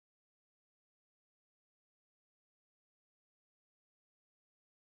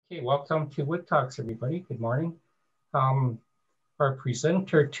Okay, welcome to Wood Talks, everybody. Good morning. Our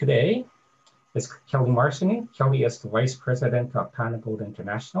presenter today is Kelly Marcini. Kelly is the Vice President of Panaboat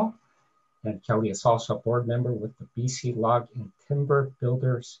International, and Kelly is also a board member with the BC Log and Timber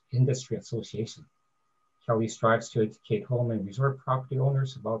Builders Industry Association. Kelly strives to educate home and resort property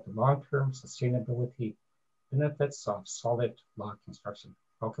owners about the long-term sustainability benefits of solid log construction.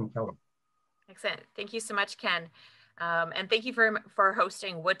 Welcome, Kelly. Excellent. Thank you so much, Ken. And thank you for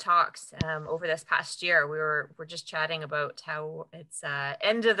hosting Wood Talks over this past year. We're just chatting about how it's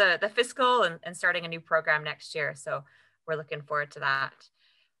end of the fiscal and starting a new program next year. So we're looking forward to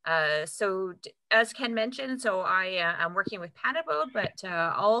that. So as Ken mentioned, I'm working with Panaboat, but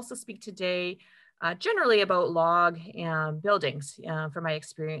I'll also speak today generally about log buildings from my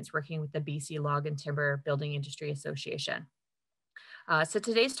experience working with the BC Log and Timber Building Industry Association. So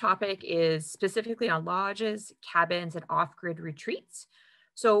today's topic is specifically on lodges, cabins, and off-grid retreats.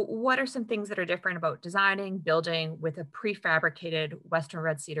 So what are some things that are different about designing, building with a prefabricated Western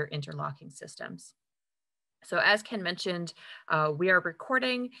Red Cedar interlocking systems? So as Ken mentioned, we are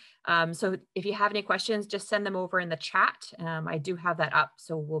recording. So if you have any questions, just send them over in the chat. I do have that up,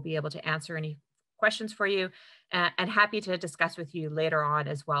 so we'll be able to answer any questions for you, and happy to discuss with you later on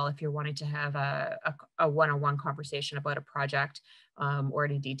as well if you're wanting to have a one-on-one conversation about a project or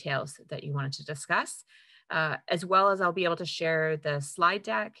any details that you wanted to discuss. As well as I'll be able to share the slide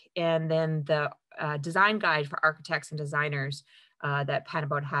deck and then the design guide for architects and designers that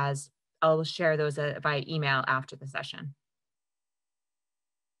Panaboat has. I'll share those via email after the session.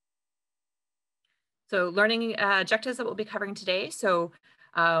 So learning objectives that we'll be covering today. So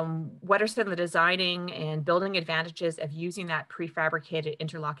what are some of the designing and building advantages of using that prefabricated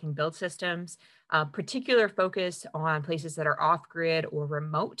interlocking build systems? Particular focus on places that are off-grid or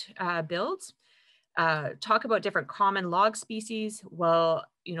remote builds. Talk about different common log species. Well,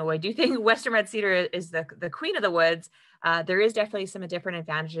 you know, I do think Western Red Cedar is the queen of the woods. There is definitely some different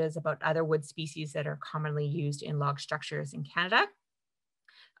advantages about other wood species that are commonly used in log structures in Canada.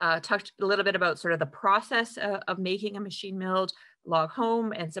 Talked a little bit about sort of the process of making a machine milled log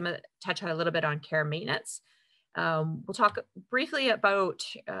home and touch on a little bit on care and maintenance. We'll talk briefly about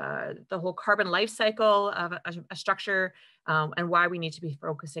the whole carbon life cycle of a structure and why we need to be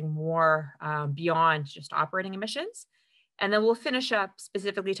focusing more beyond just operating emissions. And then we'll finish up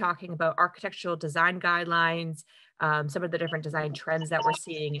specifically talking about architectural design guidelines, some of the different design trends that we're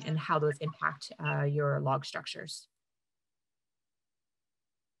seeing and how those impact your log structures.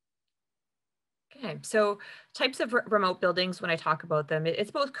 Okay, so types of remote buildings, when I talk about them, it's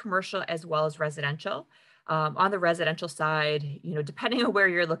both commercial as well as residential. On the residential side, you know, depending on where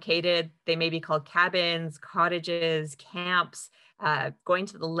you're located, they may be called cabins, cottages, camps, going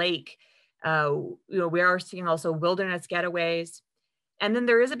to the lake. You know, we are seeing also wilderness getaways. And then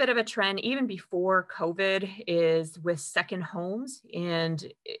there is a bit of a trend, even before COVID, is with second homes and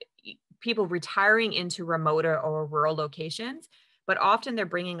people retiring into remote or rural locations. But often they're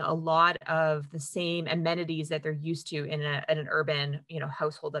bringing a lot of the same amenities that they're used to in an urban, you know,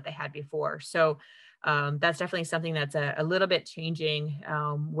 household that they had before. So that's definitely something that's a little bit changing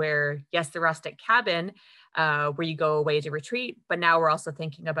where, yes, the rustic cabin where you go away to retreat, but now we're also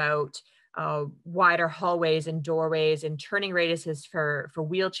thinking about wider hallways and doorways and turning radiuses for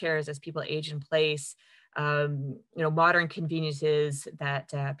wheelchairs as people age in place, you know, modern conveniences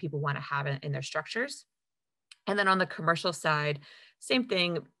that people want to have in their structures. And then on the commercial side, same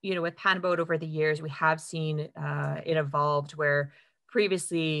thing, you know, with Panaboat over the years, we have seen it evolved where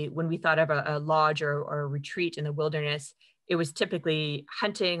previously when we thought of a lodge or a retreat in the wilderness, it was typically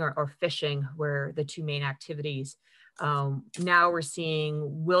hunting or fishing were the two main activities. Now we're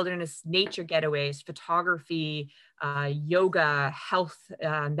seeing wilderness nature getaways, photography, yoga, health,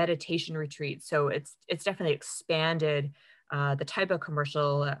 meditation retreats. So it's definitely expanded the type of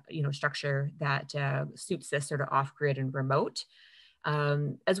commercial, you know, structure that suits this sort of off-grid and remote,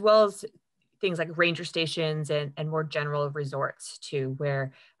 as well as things like ranger stations and more general resorts too,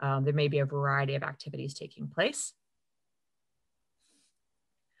 where there may be a variety of activities taking place.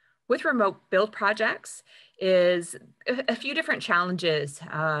 With remote build projects is a few different challenges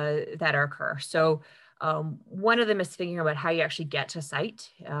that occur. So one of them is figuring out how you actually get to site.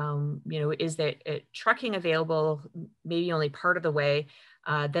 You know, is there trucking available maybe only part of the way,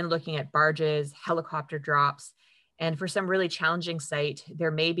 then looking at barges, helicopter drops. And for some really challenging site,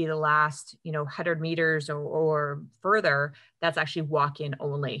 there may be the last, you know, 100 meters or further, that's actually walk-in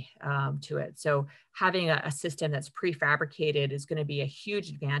only to it. So having a system that's prefabricated is going to be a huge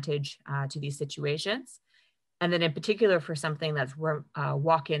advantage to these situations. And then in particular for something that's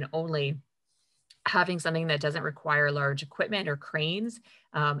walk-in only, having something that doesn't require large equipment or cranes,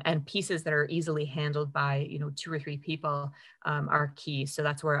 and pieces that are easily handled by, 2 or 3 people are key. So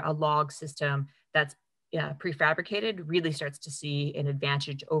that's where a log system that's prefabricated really starts to see an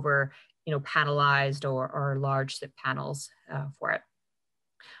advantage over, panelized or large SIP panels for it.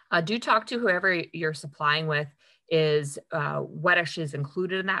 Do talk to whoever you're supplying with is what actually is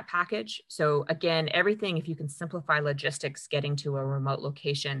included in that package. So again, everything, if you can simplify logistics, getting to a remote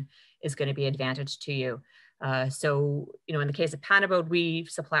location is going to be advantage to you. So, in the case of Panabode, we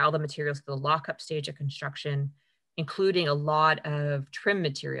supply all the materials for the lockup stage of construction, including a lot of trim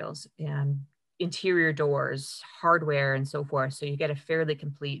materials and interior doors, hardware, and so forth. So you get a fairly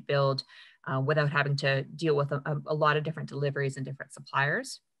complete build without having to deal with a lot of different deliveries and different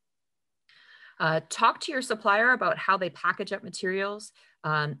suppliers. Talk to your supplier about how they package up materials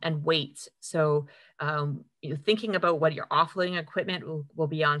and weights. So, thinking about what your offloading equipment will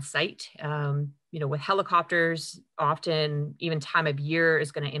be on site. With helicopters, often even time of year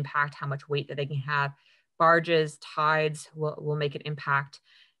is going to impact how much weight that they can have. Barges, tides will make an impact.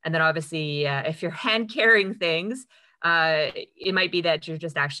 And then obviously, if you're hand carrying things, it might be that you're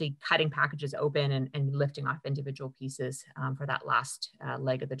just actually cutting packages open and lifting off individual pieces for that last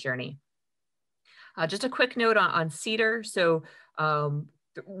leg of the journey. Just a quick note on cedar. So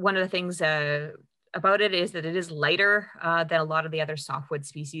one of the things about it is that it is lighter than a lot of the other softwood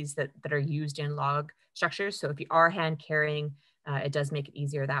species that are used in log structures. So if you are hand carrying, it does make it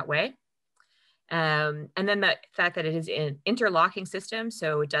easier that way. And then the fact that it is an interlocking system,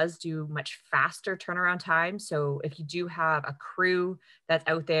 so it does do much faster turnaround time. So if you do have a crew that's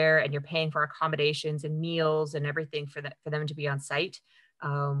out there and you're paying for accommodations and meals and everything for them to be on site,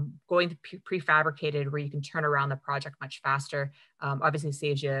 going to prefabricated where you can turn around the project much faster, obviously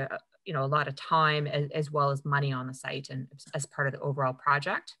saves you, a lot of time as well as money on the site and as part of the overall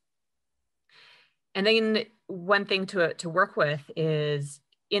project. And then one thing to work with is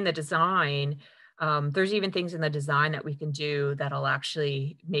in the design. There's even things in the design that we can do that'll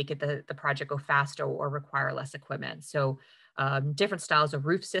actually make it the project go faster or require less equipment. So different styles of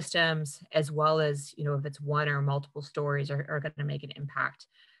roof systems, as well as, if it's one or multiple stories are going to make an impact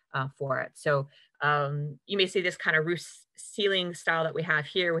for it. So you may see this kind of roof ceiling style that we have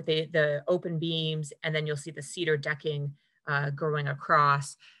here with the open beams, and then you'll see the cedar decking going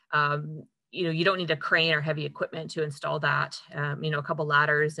across. You don't need a crane or heavy equipment to install that. A couple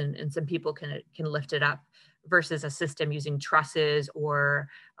ladders and some people can lift it up, versus a system using trusses or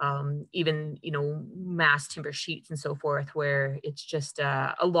even, mass timber sheets and so forth, where it's just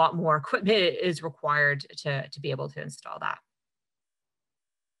a lot more equipment is required to be able to install that.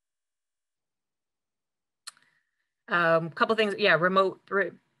 Couple things, remote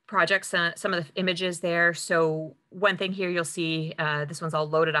projects, some of the images there. So one thing here you'll see, this one's all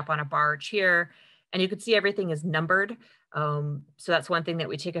loaded up on a barge here, and you can see everything is numbered. So that's one thing that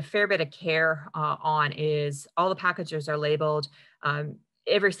we take a fair bit of care on, is all the packages are labeled.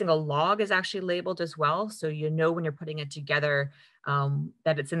 Every single log is actually labeled as well. So when you're putting it together,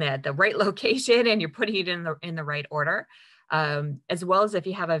 that it's in the right location and you're putting it in the right order. As well as if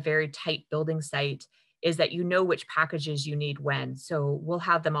you have a very tight building site, is that which packages you need when. So we'll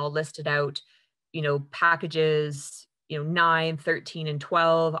have them all listed out. Packages 9, 13, and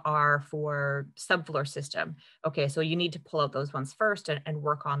 12 are for subfloor system. Okay, so you need to pull out those ones first and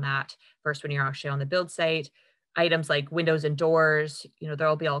work on that first when you're actually on the build site. Items like windows and doors,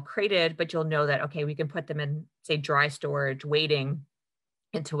 they'll be all crated, but you'll know that, okay, we can put them in, say, dry storage, waiting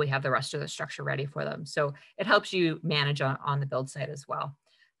until we have the rest of the structure ready for them. So it helps you manage on the build site as well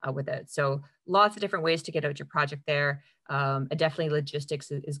with it. So lots of different ways to get out your project there. And definitely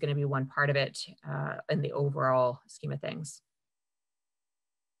logistics is going to be one part of it in the overall scheme of things.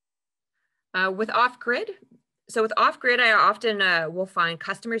 With off-grid, so with off-grid, I often will find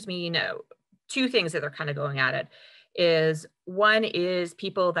customers mean two things that they're kind of going at it. Is one is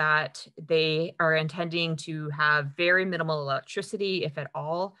people that they are intending to have very minimal electricity, if at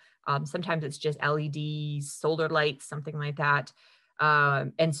all. Sometimes it's just LEDs, solar lights, something like that.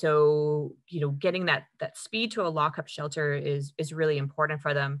 And so, getting that speed to a lockup shelter is really important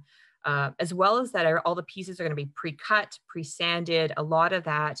for them, as well as that all the pieces are going to be pre-cut, pre-sanded. A lot of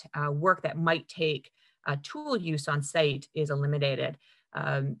that work that might take tool use on site is eliminated.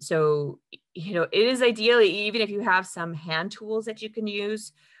 So, it is ideally, even if you have some hand tools that you can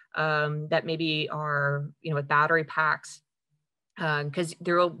use that maybe are, with battery packs, because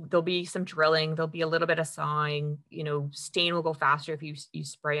there'll be some drilling, there'll be a little bit of sawing, stain will go faster if you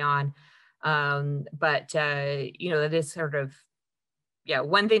spray on. But it is sort of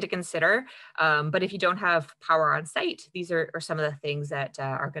one thing to consider. But if you don't have power on site, these are some of the things that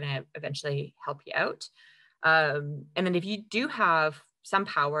are going to eventually help you out. And then if you do have some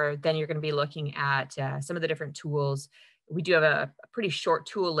power, then you're going to be looking at some of the different tools. We do have a pretty short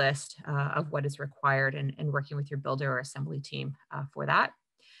tool list of what is required, and working with your builder or assembly team for that.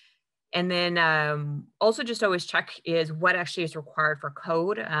 And then also just always check is what actually is required for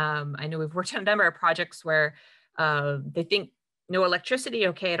code. I know we've worked on a number of projects where they think no electricity,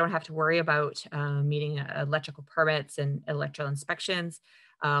 okay, I don't have to worry about meeting electrical permits and electrical inspections,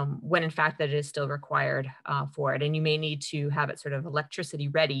 when in fact that it is still required for it. And you may need to have it sort of electricity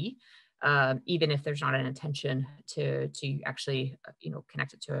ready, even if there's not an intention to actually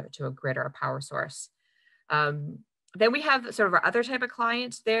connect it to a grid or a power source. Then we have sort of our other type of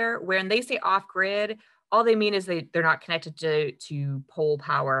clients there, when they say off grid, all they mean is they're not connected to pole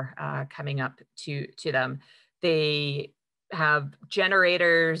power coming up to them. They have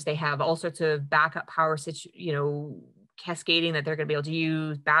generators, they have all sorts of backup power, cascading that they're going to be able to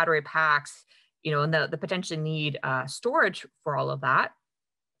use, battery packs, and the potentially need storage for all of that.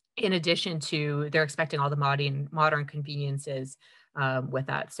 In addition to, they're expecting all the modern conveniences with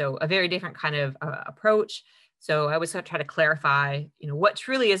that. So a very different kind of approach. So I always try to clarify, what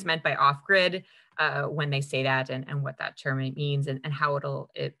truly is meant by off-grid when they say that, and what that term means, and how it'll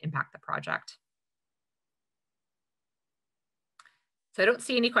impact the project. So I don't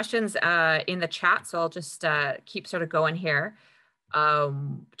see any questions in the chat, so I'll just keep sort of going here.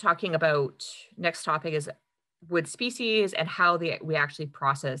 Talking about, next topic is wood species and how we actually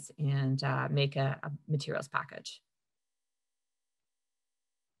process and make a materials package.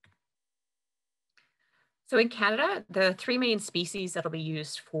 So in Canada, the three main species that'll be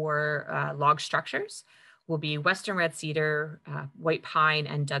used for log structures will be Western red cedar, white pine,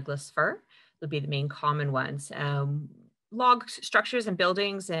 and Douglas fir. Will be the main common ones. Log structures and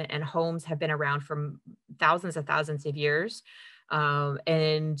buildings and homes have been around for thousands of years.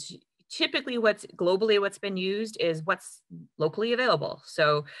 And typically what's been used is what's locally available.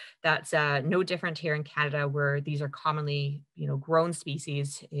 So that's no different here in Canada, where these are commonly grown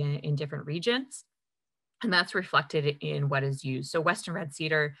species in different regions. And that's reflected in what is used. So Western red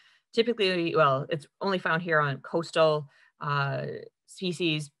cedar, typically, well, it's only found here on coastal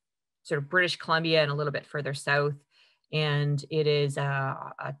species, sort of British Columbia and a little bit further south. And it is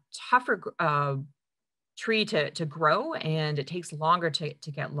a tougher tree to grow, and it takes longer to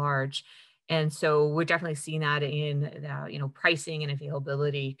get large. And so we're definitely seeing that in pricing and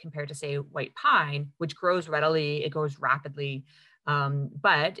availability compared to, say, white pine, which grows readily, it grows rapidly,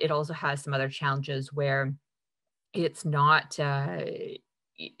 but it also has some other challenges where it's not,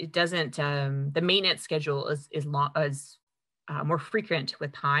 it doesn't, the maintenance schedule is more frequent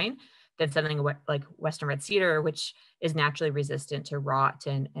with pine than something like Western red cedar, which is naturally resistant to rot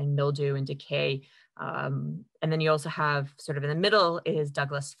and mildew and decay. And then you also have sort of in the middle is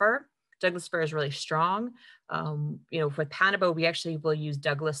Douglas fir. Douglas fir is really strong. For Panabo, we actually will use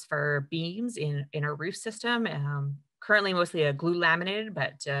Douglas fir beams in our roof system. Currently mostly a glue laminated,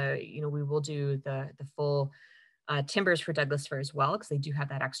 but we will do the full timbers for Douglas fir as well, because they do have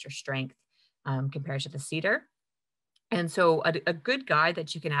that extra strength compared to the cedar. And so a good guide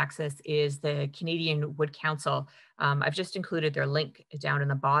that you can access is the Canadian Wood Council. I've just included their link down in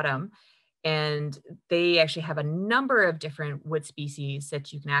the bottom. And they actually have a number of different wood species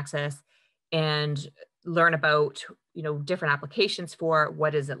that you can access and learn about, different applications for it.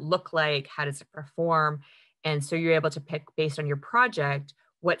 What does it look like? How does it perform? And so you're able to pick, based on your project,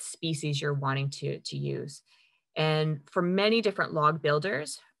 what species you're wanting to use. And for many different log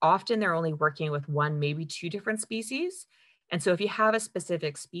builders, often they're only working with one, maybe two different species. And so if you have a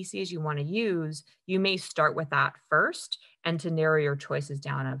specific species you want to use, you may start with that first, and to narrow your choices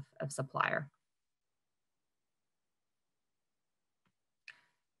down of supplier.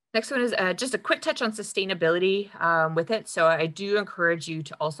 Next one is just a quick touch on sustainability with it. So I do encourage you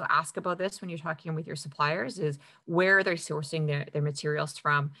to also ask about this when you're talking with your suppliers, is where they're sourcing their materials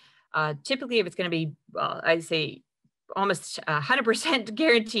from. Typically, if it's going to be, I'd say almost 100%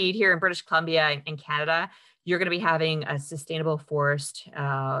 guaranteed here in British Columbia and Canada, you're going to be having a sustainable forest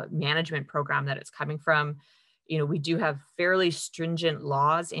management program that it's coming from. We do have fairly stringent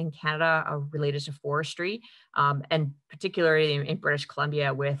laws in Canada related to forestry, and particularly in British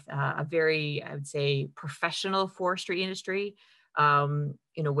Columbia with a very, I would say, professional forestry industry,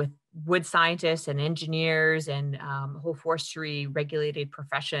 with wood scientists and engineers and a whole forestry regulated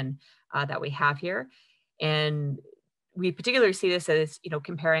profession that we have here. And we particularly see this as,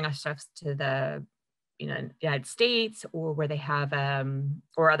 comparing ourselves to the United States, or where they have,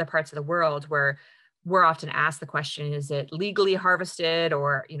 or other parts of the world where we're often asked the question, is it legally harvested,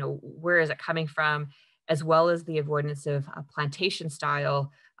 or, where is it coming from? As well as the avoidance of plantation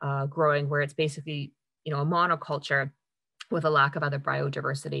style growing, where it's basically, a monoculture with a lack of other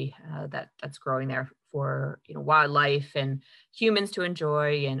biodiversity that's growing there for, wildlife and humans to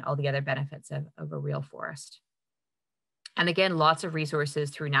enjoy, and all the other benefits of a real forest. And again, lots of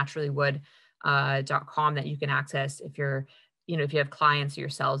resources through naturallywood.com that you can access if you're, if you have clients or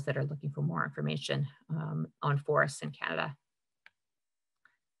yourselves that are looking for more information on forests in Canada.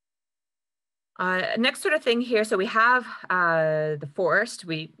 Next sort of thing here, so we have the forest,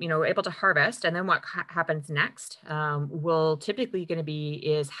 we're able to harvest, and then what happens next will typically going to be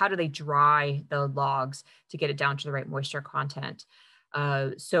is how do they dry the logs to get it down to the right moisture content.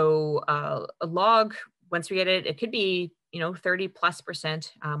 So a log, once we get it, it could be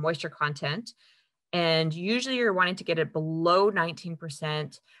 30+% moisture content. And usually you're wanting to get it below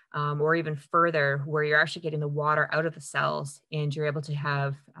 19% or even further, where you're actually getting the water out of the cells and you're able to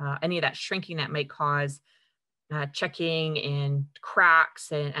have any of that shrinking that might cause checking and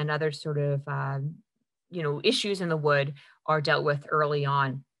cracks and other sort of issues in the wood are dealt with early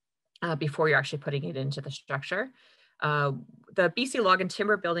on before you're actually putting it into the structure. The BC Log and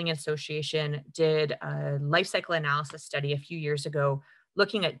Timber Building Association did a life cycle analysis study a few years ago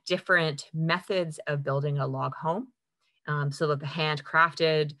looking at different methods of building a log home. So the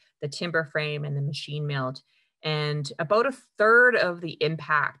handcrafted, the timber frame, and the machine milled. And about a third of the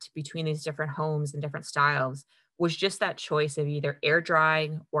impact between these different homes and different styles was just that choice of either air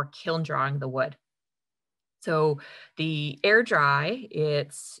drying or kiln drying the wood. So the air dry,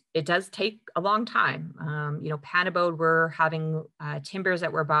 it does take a long time. Panabode, we're having timbers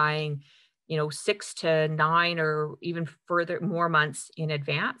that we're buying 6 to 9 or even more months in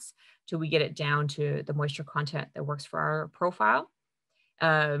advance till we get it down to the moisture content that works for our profile.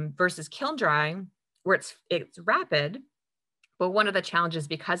 Versus kiln drying, where it's rapid, but one of the challenges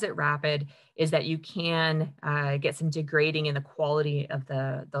because it's rapid is that you can get some degrading in the quality of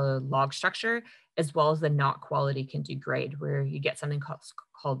the log structure, as well as the knot quality can degrade, where you get something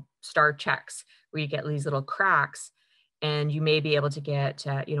called star checks, where you get these little cracks, and you may be able to get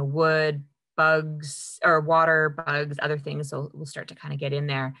wood, bugs, or water, bugs, other things will start to kind of get in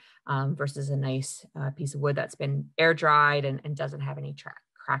there versus a nice piece of wood that's been air dried and doesn't have any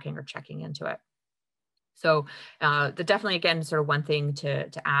cracking or checking into it. So definitely, again, sort of one thing to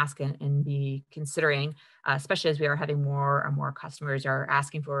ask and be considering, especially as we are having more and more customers are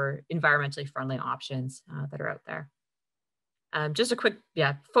asking for environmentally friendly options that are out there. Just a quick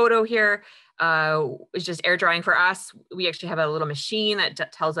photo here is just air drying for us. We actually have a little machine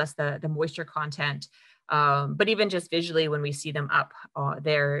that tells us the moisture content. But even just visually, when we see them up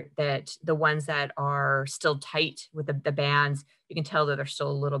there, that the ones that are still tight with the bands, you can tell that they're still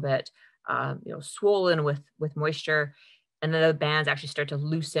a little bit swollen with moisture. And then the bands actually start to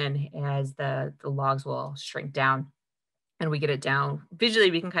loosen as the logs will shrink down. And we get it down. Visually,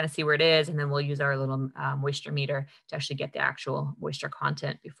 we can kind of see where it is, and then we'll use our little moisture meter to actually get the actual moisture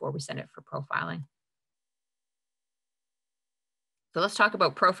content before we send it for profiling. So let's talk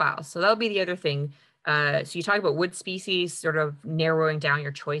about profiles. So that'll be the other thing. So you talk about wood species, sort of narrowing down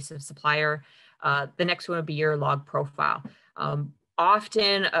your choice of supplier. The next one would be your log profile.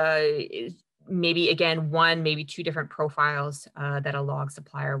 Often, maybe again, one, maybe two different profiles that a log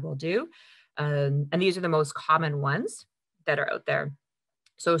supplier will do. And these are the most common ones that are out there.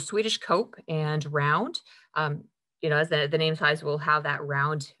 So Swedish cope and round, as the name implies, will have that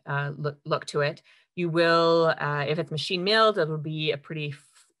round look to it. You will, if it's machine milled, it will be a pretty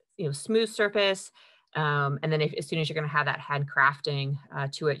smooth surface. And then as soon as you're going to have that handcrafting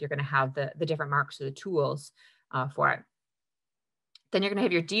to it, you're going to have the different marks of the tools for it. Then you're going to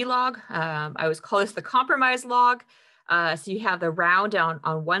have your D log. I always call this the compromise log. So you have the round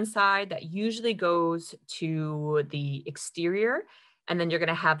on one side that usually goes to the exterior, and then you're going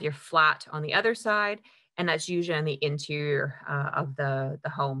to have your flat on the other side, and that's usually on the interior of the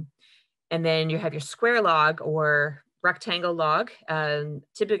home. And then you have your square log or rectangle log,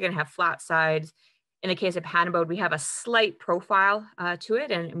 typically going to have flat sides. In the case of Panabode, we have a slight profile to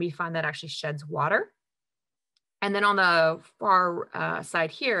it, and we find that actually sheds water. And then on the far side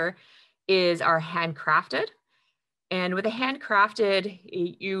here is our handcrafted. And with a handcrafted,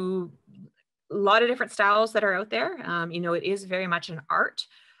 a lot of different styles that are out there. It is very much an art.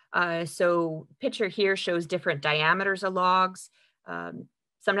 So picture here shows different diameters of logs.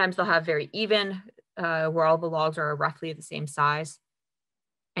 Sometimes they'll have very even, where all the logs are roughly the same size.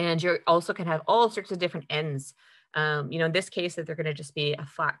 And you also can have all sorts of different ends. In this case, that they're going to just be a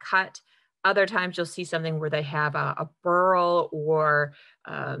flat cut. Other times you'll see something where they have a burl, or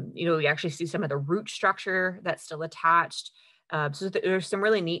you actually see some of the root structure that's still attached. So there's some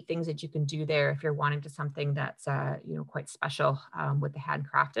really neat things that you can do there if you're wanting to something that's quite special with the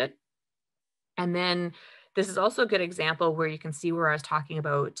handcrafted. And then this is also a good example where you can see where I was talking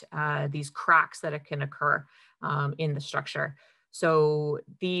about these cracks that can occur in the structure. So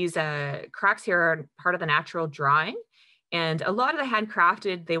these cracks here are part of the natural drying. And a lot of the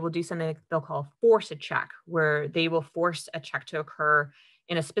handcrafted, they will do something they'll call force a check, where they will force a check to occur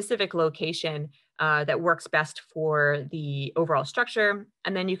in a specific location that works best for the overall structure.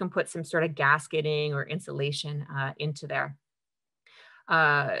 And then you can put some sort of gasketing or insulation into there.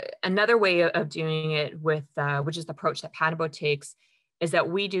 Another way of doing it with, which is the approach that Panabo takes, is that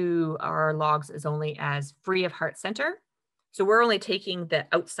we do our logs as only as free of heart center. So we're only taking the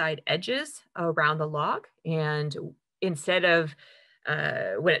outside edges around the log, and instead of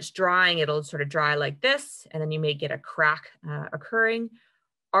when it's drying, it'll sort of dry like this, and then you may get a crack occurring.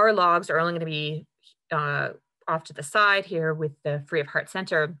 Our logs are only going to be off to the side here with the free of heart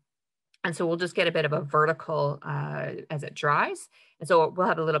center. And so we'll just get a bit of a vertical as it dries. And so we'll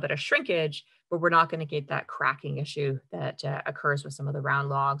have a little bit of shrinkage, but we're not going to get that cracking issue that occurs with some of the round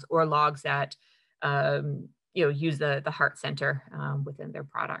logs, or logs that use the heart center within their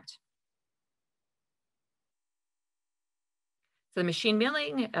product. So the machine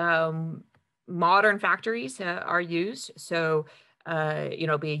milling, modern factories are used. So,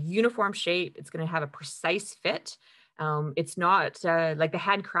 it'll be a uniform shape. It's going to have a precise fit. It's not like the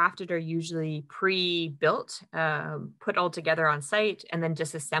handcrafted are usually pre-built, put all together on site, and then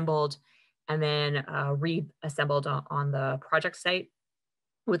disassembled and then reassembled on the project site.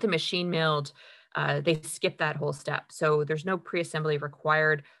 With the machine milled, they skip that whole step. So there's no pre-assembly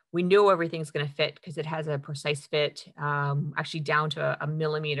required. We know everything's going to fit because it has a precise fit, actually down to a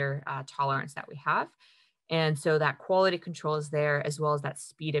millimeter tolerance that we have. And so that quality control is there, as well as that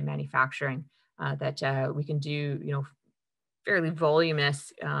speed of manufacturing that we can do, fairly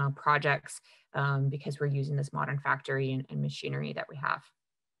voluminous projects because we're using this modern factory and machinery that we have.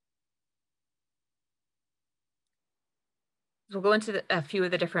 So we'll go into a few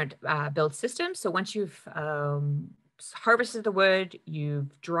of the different build systems. So once you've harvested the wood,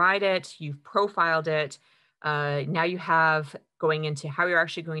 you've dried it, you've profiled it, now you have going into how you're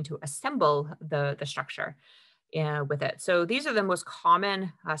actually going to assemble the structure with it. So these are the most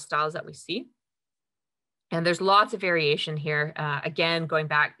common styles that we see. And there's lots of variation here. Again, going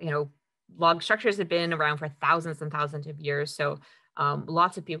back, log structures have been around for thousands and thousands of years. So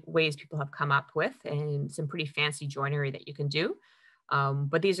lots of ways people have come up with, and some pretty fancy joinery that you can do.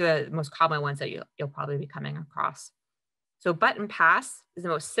 But these are the most common ones that you'll probably be coming across. So butt and pass is the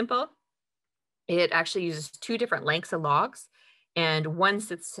most simple. It actually uses two different lengths of logs. And one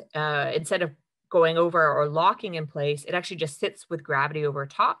sits, instead of going over or locking in place, it actually just sits with gravity over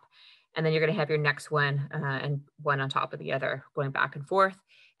top. And then you're going to have your next one and one on top of the other going back and forth.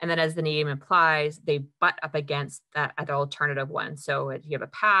 And then as the name implies, they butt up against that other alternative one. So you have a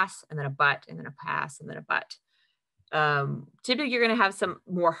pass and then a butt and then a pass and then a butt. Typically, you're going to have some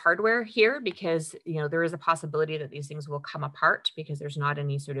more hardware here because there is a possibility that these things will come apart because there's not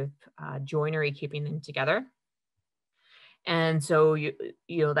any sort of joinery keeping them together. And so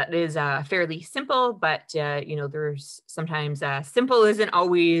that is fairly simple, but there's sometimes simple isn't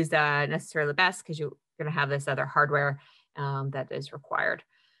always necessarily the best because you're going to have this other hardware that is required.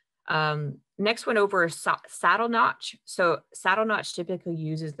 Next one over is saddle notch. So saddle notch typically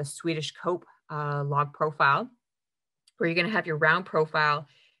uses the Swedish cope log profile, where you're going to have your round profile,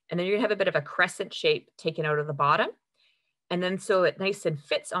 and then you're going to have a bit of a crescent shape taken out of the bottom. And then so it nice and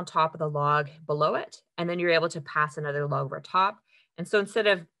fits on top of the log below it. And then you're able to pass another log over top. And so instead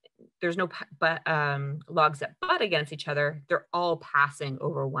of, there's no logs that butt against each other, they're all passing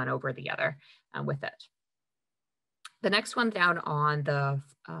over one over the other with it. The next one down on the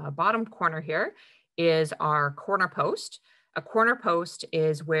bottom corner here is our corner post. A corner post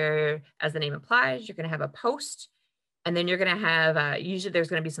is where, as the name implies, you're going to have a post, and then you're going to have, usually there's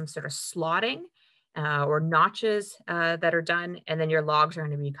going to be some sort of slotting or notches that are done, and then your logs are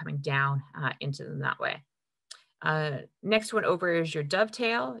going to be coming down into them that way. Next one over is your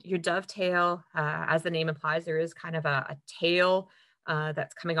dovetail. Your dovetail, as the name implies, there is kind of a tail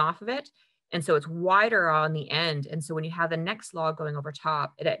that's coming off of it. And so it's wider on the end. And so when you have the next log going over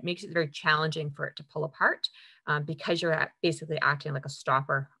top, it makes it very challenging for it to pull apart because you're basically acting like a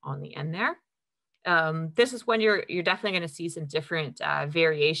stopper on the end there. This is when you're definitely going to see some different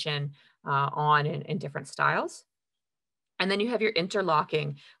variation on in different styles. And then you have your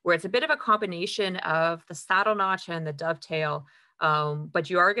interlocking, where it's a bit of a combination of the saddle notch and the dovetail but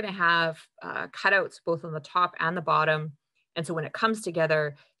you are going to have cutouts both on the top and the bottom. And so when it comes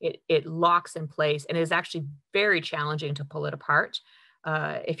together, it locks in place, and it is actually very challenging to pull it apart.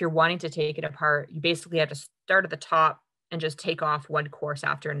 If you're wanting to take it apart, you basically have to start at the top and just take off one course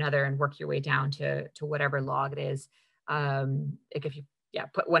after another and work your way down to whatever log it is. Like if you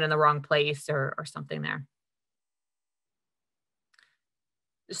put one in the wrong place or something there.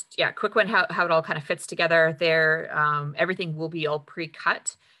 Just quick one, how it all kind of fits together there. Everything will be all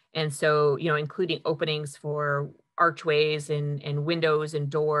pre-cut. And so, including openings for archways and windows and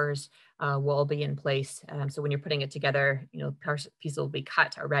doors will all be in place. So when you're putting it together, pieces will be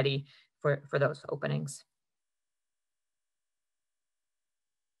cut already for those openings.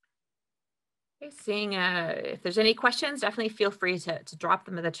 Okay, seeing if there's any questions, definitely feel free to drop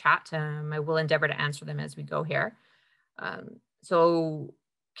them in the chat. I will endeavor to answer them as we go here. So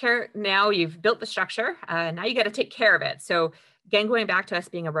now you've built the structure, now you got to take care of it. So again, going back to us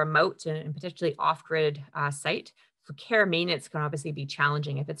being a remote and potentially off-grid site, so care maintenance can obviously be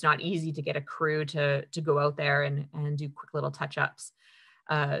challenging if it's not easy to get a crew to go out there and do quick little touch-ups.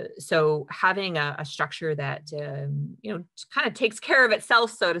 So having a structure that kind of takes care of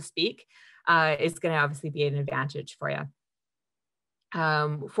itself, so to speak, is going to obviously be an advantage for you.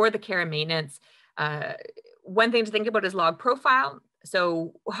 For the care and maintenance, one thing to think about is log profile.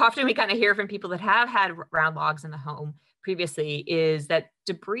 So often we kind of hear from people that have had round logs in the home previously is that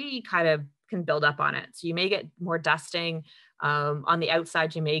debris kind of can build up on it. So you may get more dusting. On the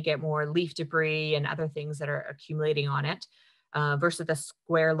outside, you may get more leaf debris and other things that are accumulating on it versus the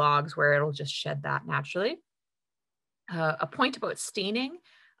square logs where it'll just shed that naturally. A point about staining.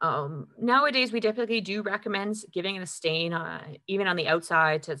 Nowadays, we typically do recommend giving it a stain, even on the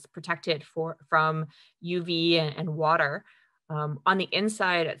outside, to protect it from UV and water. On the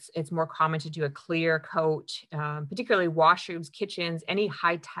inside, it's more common to do a clear coat, particularly washrooms, kitchens, any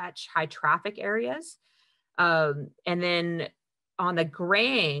high touch, high traffic areas. And then on the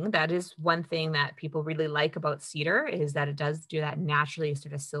graying, that is one thing that people really like about cedar, is that it does do that naturally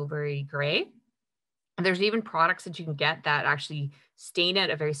sort of silvery gray. And there's even products that you can get that actually stain it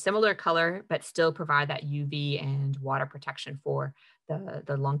a very similar color, but still provide that UV and water protection for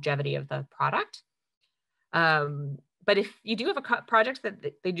the longevity of the product. But if you do have a project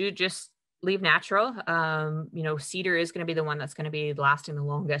that they do just leave natural, cedar is going to be the one that's going to be lasting the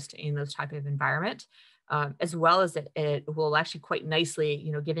longest in those type of environment, as well as it will actually quite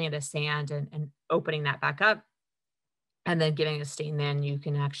nicely, giving it a sand and opening that back up. And then giving it a stain, then you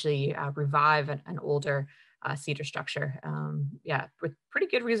can actually revive an older cedar structure. With pretty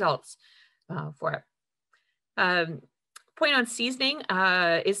good results for it. Point on seasoning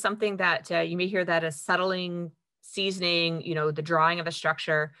is something that you may hear that as settling, seasoning, the drying of a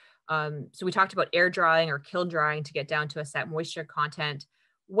structure. So we talked about air drying or kiln drying to get down to a set moisture content.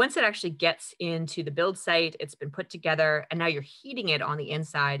 Once it actually gets into the build site, it's been put together, and now you're heating it on the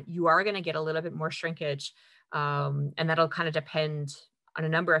inside, you are going to get a little bit more shrinkage. And that'll kind of depend on a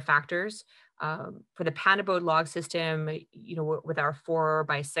number of factors. For the panabode log system, with our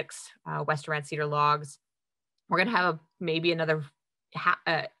 4x6 Western Red Cedar logs, we're going to have maybe another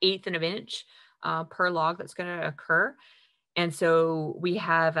 1/8 of an inch per log that's going to occur. And so we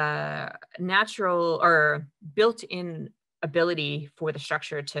have a natural or built-in ability for the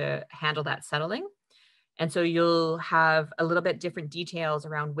structure to handle that settling. And so you'll have a little bit different details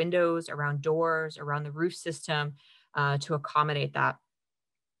around windows, around doors, around the roof system to accommodate that.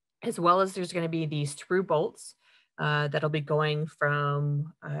 As well as there's going to be these through bolts that'll be going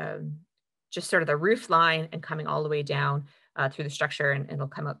from just sort of the roof line and coming all the way down through the structure, and it'll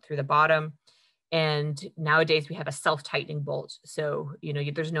come up through the bottom. And nowadays we have a self-tightening bolt. So,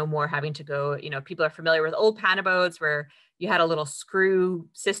 there's no more having to go, people are familiar with old panabodes where you had a little screw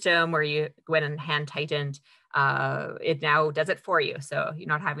system where you go in and hand tightened. It now does it for you. So you're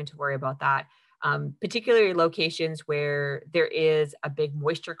not having to worry about that. Particularly locations where there is a big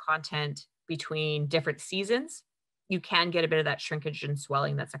moisture content between different seasons, you can get a bit of that shrinkage and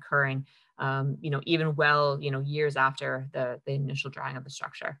swelling that's occurring, even years after the initial drying of the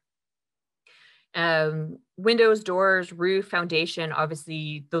structure. Windows, doors, roof, foundation,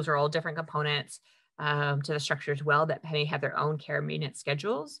 obviously those are all different components to the structure as well that may have their own care and maintenance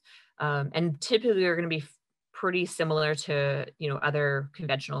schedules. And typically are going to be pretty similar to other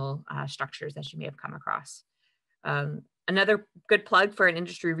conventional structures that you may have come across. Another good plug for an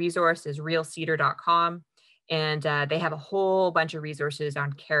industry resource is realcedar.com. And they have a whole bunch of resources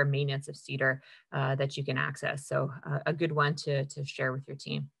on care and maintenance of cedar that you can access. So a good one to share with your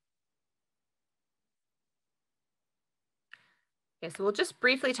team. Okay, so we'll just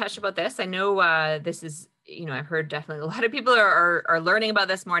briefly touch about this. I know this is you know, I've heard definitely a lot of people are learning about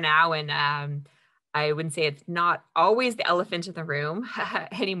this more now, and I wouldn't say it's not always the elephant in the room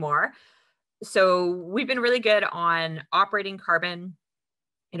anymore. So we've been really good on operating carbon.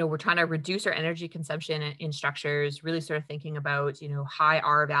 You know, we're trying to reduce our energy consumption in structures, really sort of thinking about, you know, high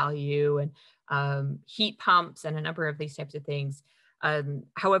R value and heat pumps and a number of these types of things.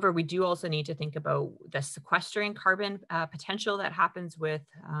 However, we do also need to think about the sequestering carbon potential that happens with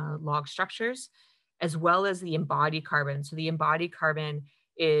log structures, as well as the embodied carbon. So the embodied carbon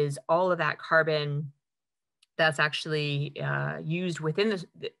is all of that carbon that's actually used within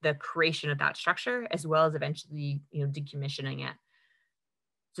the creation of that structure, as well as eventually, you know, decommissioning it.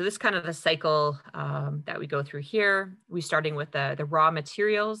 So this is kind of the cycle that we go through here. We're starting with the raw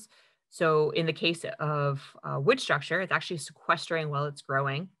materials. So in the case of wood structure, it's actually sequestering while it's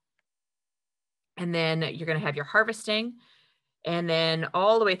growing. And then you're going to have your harvesting, and then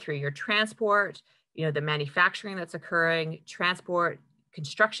all the way through your transport, you know, the manufacturing that's occurring, transport,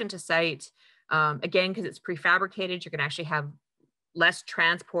 construction to site. Again, because it's prefabricated, you're going to actually have less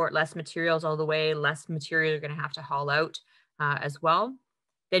transport, less materials all the way, less material you're going to have to haul out as well.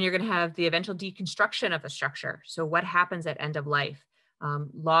 Then you're going to have the eventual deconstruction of the structure. So what happens at end of life?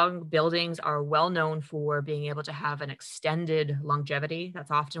 Log buildings are well known for being able to have an extended longevity. That's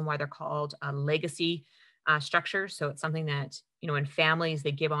often why they're called a legacy structure. So it's something that, you know, in families,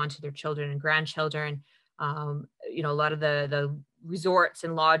 they give on to their children and grandchildren. You know, a lot of the resorts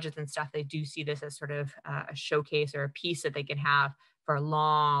and lodges and stuff, they do see this as sort of a showcase or a piece that they can have for a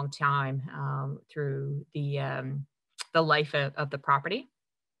long time through the life of the property.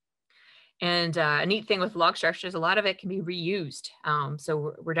 And a neat thing with log structures, a lot of it can be reused.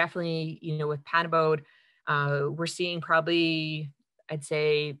 So we're definitely, you know, with Panabode, we're seeing probably, I'd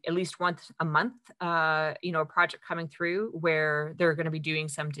say, at least once a month, you know, a project coming through where they're going to be doing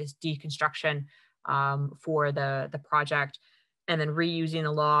some deconstruction for the project, and then reusing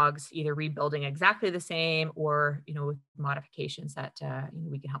the logs, either rebuilding exactly the same or, you know, with modifications that you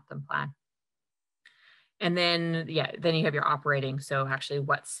know, we can help them plan. And then, yeah, then you have your operating. So actually,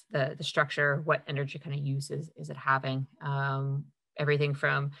 what's the structure? What energy kind of use is it having? Everything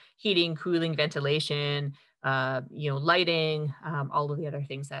from heating, cooling, ventilation, you know, lighting, all of the other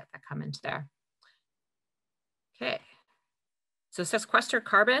things that come into there. Okay. So sequester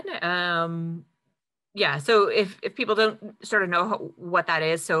carbon. Yeah, so if people don't sort of know what that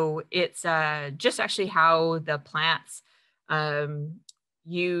is, so it's just actually how the plants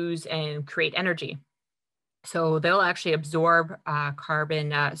use and create energy. So they'll actually absorb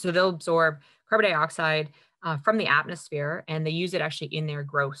carbon. So they'll absorb carbon dioxide from the atmosphere, and they use it actually in their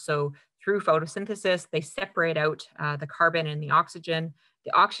growth. So through photosynthesis, they separate out the carbon and the oxygen.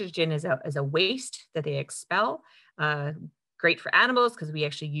 The oxygen is a waste that they expel. Great for animals because we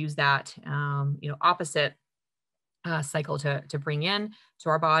actually use that, you know, opposite cycle to bring in to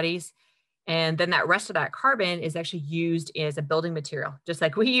our bodies. And then that rest of that carbon is actually used as a building material. Just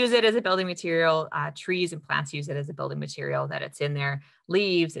like we use it as a building material, trees and plants use it as a building material, that it's in their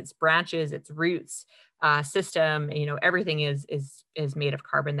leaves, its branches, its roots, system, you know, everything is made of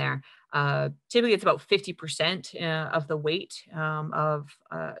carbon there. Typically it's about 50% of the weight of,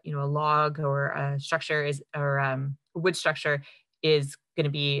 you know, a log or a structure is, or a wood structure is going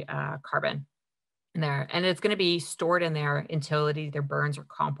to be carbon in there. And it's going to be stored in there until it either burns or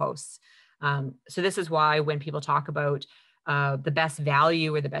composts. So this is why when people talk about the best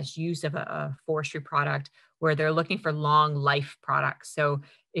value or the best use of a forestry product, where they're looking for long life products. So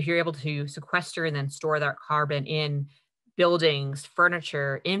if you're able to sequester and then store that carbon in buildings,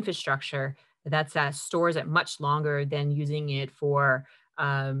 furniture, infrastructure, that stores it much longer than using it for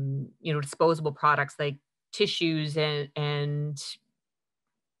you know, disposable products like tissues and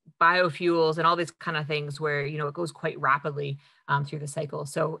biofuels and all these kind of things, where, you know, it goes quite rapidly through the cycle.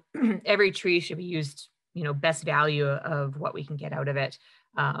 So every tree should be used, you know, best value of what we can get out of it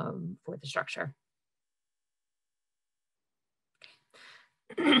for the structure.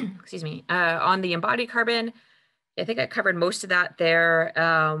 Excuse me. On the embodied carbon, I think I covered most of that there.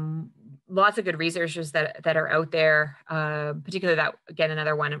 Lots of good researchers that are out there, particularly that, again,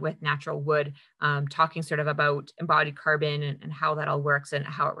 another one with natural wood, talking sort of about embodied carbon and how that all works and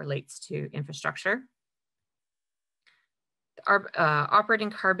how it relates to infrastructure. Our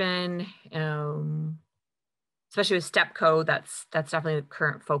operating carbon, especially with STEP code, that's definitely the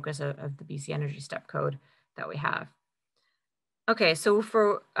current focus of the BC Energy STEP code that we have. Okay, so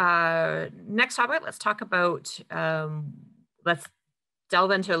for next topic, let's talk about, let's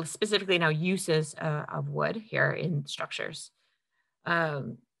delve into specifically now uses of wood here in structures.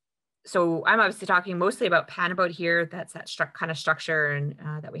 So I'm obviously talking mostly about Panabode here. That's that kind of structure and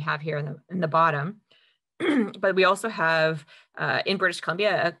that we have here in the bottom. But we also have in British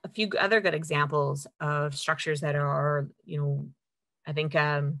Columbia a few other good examples of structures that are, I think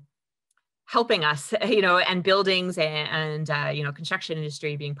helping us, and buildings and construction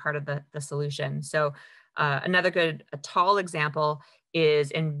industry being part of the solution. So another good tall example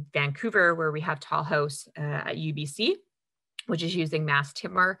is in Vancouver, where we have Tall House at UBC, which is using mass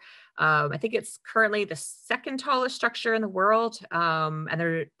timber. I think it's currently the second tallest structure in the world,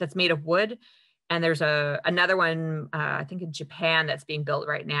 and that's made of wood. And there's another one, I think in Japan, that's being built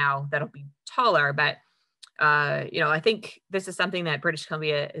right now that'll be taller. But I think this is something that British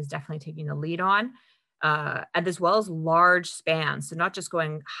Columbia is definitely taking the lead on, and as well as large spans. So not just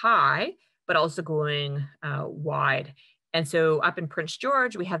going high, but also going wide. And so up in Prince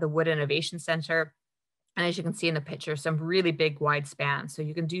George, we have the Wood Innovation Center. And as you can see in the picture, some really big wide spans. So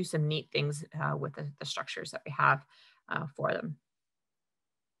you can do some neat things with the structures that we have for them.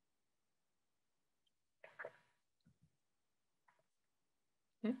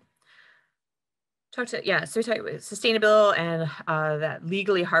 So we talk about sustainable and that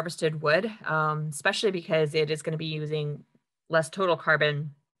legally harvested wood, especially because it is going to be using less total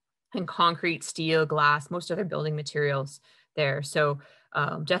carbon than concrete, steel, glass, most other building materials there. So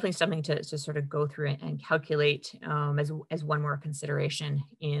definitely something to sort of go through and calculate as one more consideration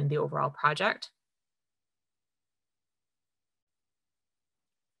in the overall project.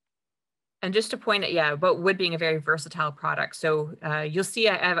 And just to point out, about wood being a very versatile product. So you'll see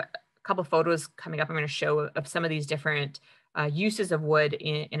I have a couple photos coming up I'm going to show of some of these different uses of wood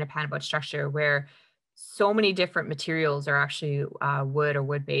in a panelboard structure, where so many different materials are actually wood or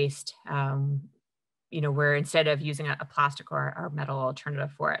wood-based, where instead of using a plastic or metal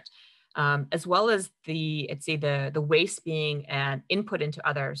alternative for it. As well as the waste being an input into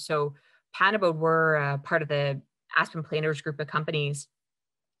others. So Panabode were part of the Aspen Planers group of companies,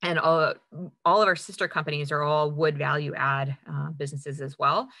 and all of our sister companies are all wood value add businesses as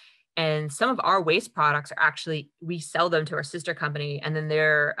well. And some of our waste products are actually, we sell them to our sister company, and then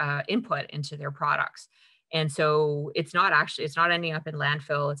their input into their products. And so it's not ending up in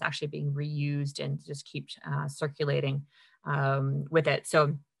landfill. It's actually being reused and just keeps circulating with it.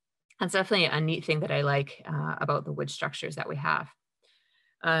 So that's definitely a neat thing that I like about the wood structures that we have.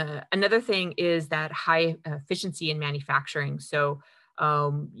 Another thing is that high efficiency in manufacturing. So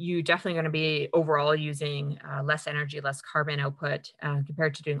you definitely going to be overall using less energy, less carbon output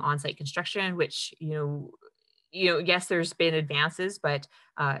compared to doing on-site construction, which, yes, there's been advances, but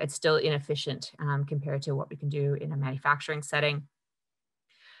it's still inefficient compared to what we can do in a manufacturing setting.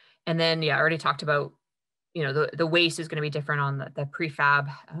 And then, I already talked about, the waste is going to be different on the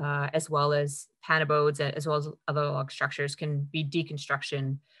prefab, as well as panabodes, as well as other log structures can be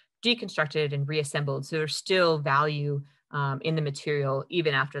deconstructed and reassembled. So there's still value in the material,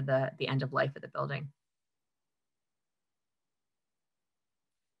 even after the end of life of the building.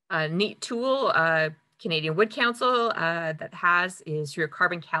 A neat tool Canadian Wood Council that has is your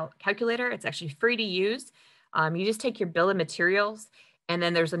carbon calculator. It's actually free to use. You just take your bill of materials, and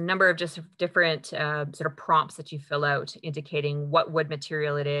then there's a number of just different sort of prompts that you fill out indicating what wood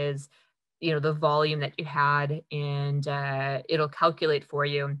material it is, the volume that you had, and it'll calculate for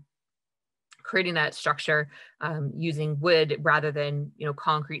you, creating that structure using wood rather than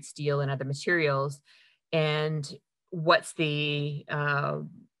concrete, steel, and other materials. And what's the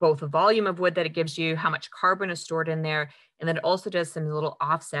both the volume of wood that it gives you, how much carbon is stored in there, and then it also does some little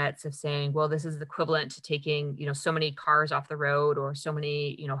offsets of saying, well, this is equivalent to taking so many cars off the road, or so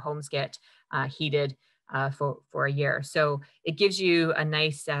many homes get heated for a year. So it gives you a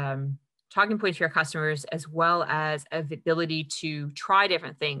nice talking point for your customers, as well as the ability to try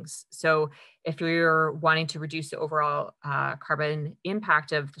different things. So if you're wanting to reduce the overall carbon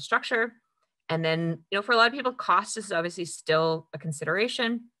impact of the structure, and then, for a lot of people, cost is obviously still a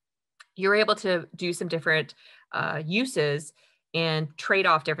consideration, you're able to do some different uses and trade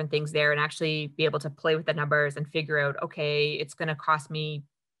off different things there, and actually be able to play with the numbers and figure out, okay, it's going to cost me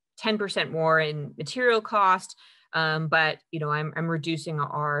 10% more in material cost, but I'm reducing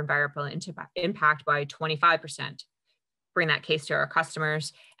our environmental impact by 25%. Bring that case to our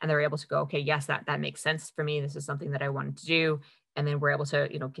customers, and they're able to go, okay, yes, that makes sense for me. This is something that I wanted to do, and then we're able to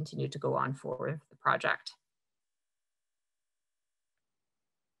continue to go on forward with the project.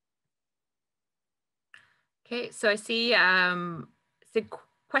 Okay, so I see the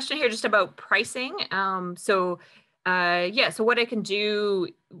question here just about pricing. So what I can do,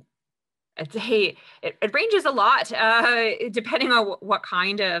 hey, it ranges a lot depending on what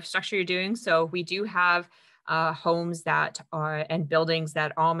kind of structure you're doing. So we do have homes that are, and buildings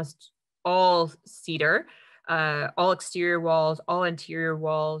that are almost all cedar, all exterior walls, all interior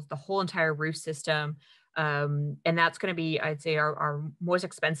walls, the whole entire roof system. And that's going to be, I'd say, our most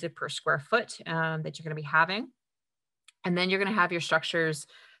expensive per square foot that you're going to be having. And then you're going to have your structures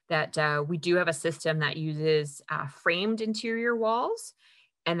that we do have a system that uses framed interior walls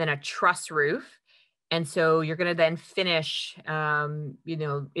and then a truss roof. And so you're going to then finish, either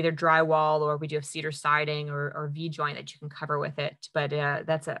drywall, or we do have cedar siding or V-joint that you can cover with it. But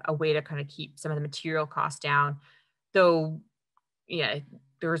that's a way to kind of keep some of the material costs down. Though, yeah,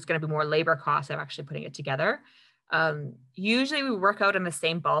 there's going to be more labor costs of actually putting it together. Usually we work out in the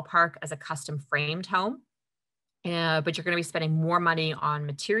same ballpark as a custom framed home. But you're going to be spending more money on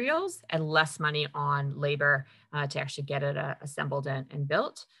materials and less money on labor to actually get it assembled and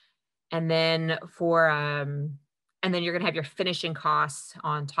built. And then and then you're going to have your finishing costs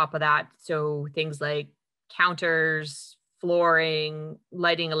on top of that. So things like counters, flooring,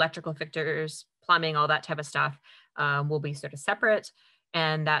 lighting, electrical fixtures, plumbing, all that type of stuff will be sort of separate.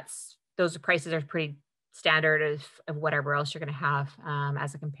 And those prices are pretty standard of whatever else you're going to have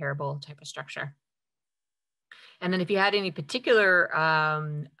as a comparable type of structure. And then if you had any particular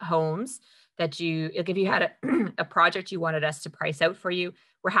homes that if you had a project you wanted us to price out for you,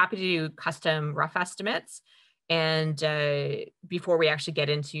 we're happy to do custom rough estimates. And before we actually get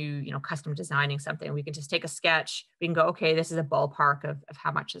into, custom designing something, we can just take a sketch. We can go, okay, this is a ballpark of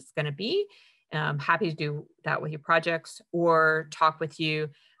how much it's going to be. Happy to do that with your projects, or talk with you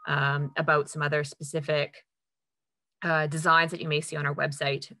about some other specific designs that you may see on our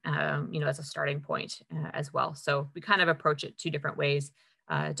website, as a starting point as well. So we kind of approach it two different ways,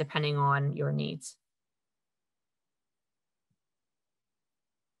 depending on your needs.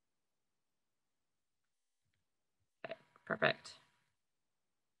 Okay, perfect.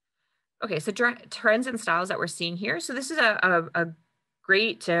 Okay, so trends and styles that we're seeing here. So this is a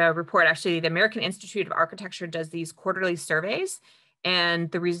great report. Actually, the American Institute of Architecture does these quarterly surveys,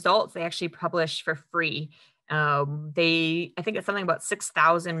 and the results they actually publish for free. I think it's something about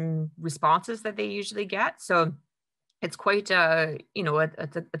 6,000 responses that they usually get. So it's quite,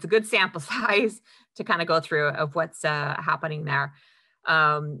 it's a good sample size to kind of go through of what's happening there.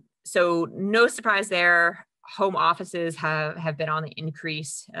 So no surprise there. Home offices have been on the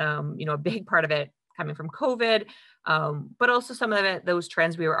increase. A big part of it coming from COVID, but also some of those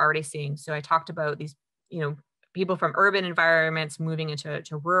trends we were already seeing. So I talked about these, people from urban environments moving into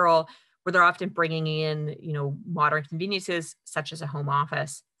rural, where they're often bringing in, modern conveniences such as a home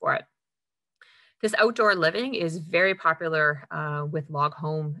office for it. This outdoor living is very popular with log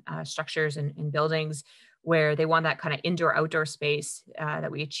home structures and buildings, where they want that kind of indoor-outdoor space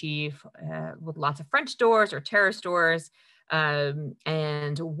that we achieve with lots of French doors or terrace doors,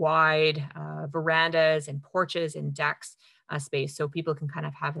 and wide verandas and porches and decks space, so people can kind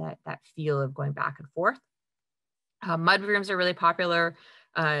of have that feel of going back and forth. Mud rooms are really popular.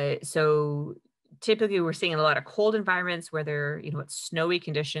 So typically we're seeing in a lot of cold environments where it's snowy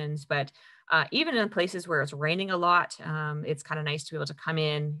conditions, but even in places where it's raining a lot, it's kind of nice to be able to come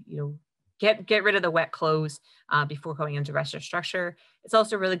in, get rid of the wet clothes before going into the rest of the structure. It's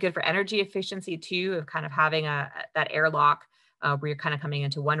also really good for energy efficiency too, of kind of having that airlock where you're kind of coming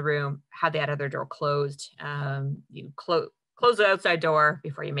into one room, have that other door closed. You close the outside door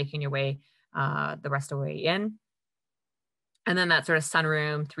before you're making your way the rest of the way in. And then that sort of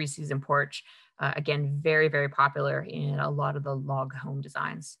sunroom, three-season porch, again, very, very popular in a lot of the log home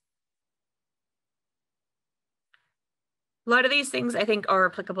designs. A lot of these things, I think, are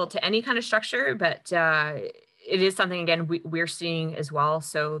applicable to any kind of structure, but it is something, again, we're seeing as well.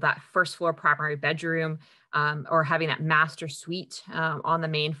 So that first floor primary bedroom, or having that master suite on the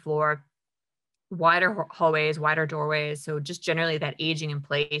main floor, wider hallways, wider doorways. So just generally that aging in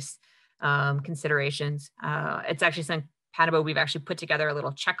place considerations. It's actually something Panabo, we've actually put together a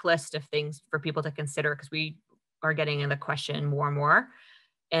little checklist of things for people to consider, because we are getting in the question more and more.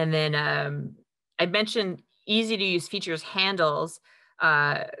 And then I mentioned easy to use features, handles.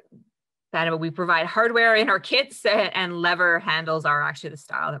 Panabo, we provide hardware in our kits, and lever handles are actually the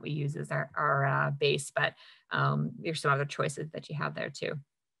style that we use as our base, but there's some other choices that you have there too.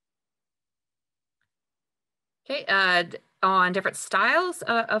 Okay, on different styles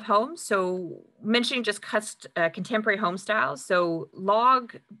of homes. So mentioning just contemporary home styles. So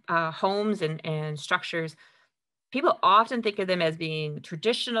log homes and structures, people often think of them as being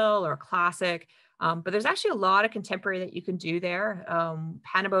traditional or classic, but there's actually a lot of contemporary that you can do there.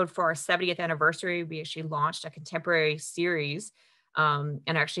 Panabo, for our 70th anniversary, we actually launched a contemporary series, and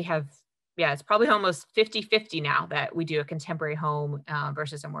actually have, it's probably almost 50-50 now that we do a contemporary home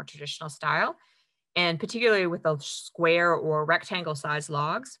versus a more traditional style. And particularly with those square or rectangle size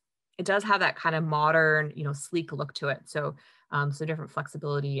logs, it does have that kind of modern, sleek look to it. So, so different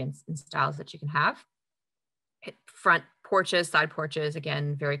flexibility and styles that you can have. Front porches, side porches,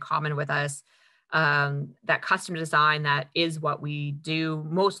 again, very common with us. That custom design, that is what we do.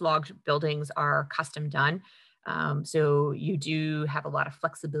 Most log buildings are custom done. So you do have a lot of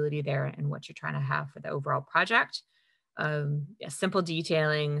flexibility there in what you're trying to have for the overall project. Yeah, simple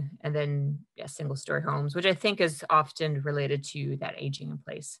detailing, and then yeah, single story homes, which I think is often related to that aging in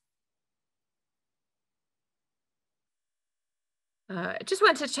place. I just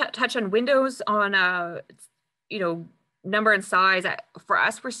wanted to touch on windows on, you know, number and size. For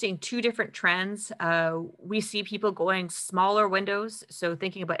us, we're seeing two different trends. We see people going smaller windows, so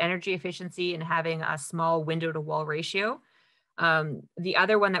thinking about energy efficiency and having a small window to wall ratio. The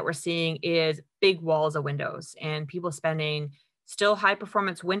other one that we're seeing is big walls of windows, and people spending still high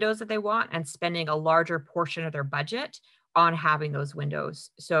performance windows that they want and spending a larger portion of their budget on having those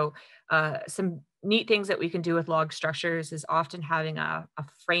windows. So some neat things that we can do with log structures is often having a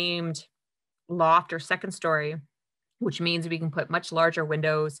framed loft or second story, which means we can put much larger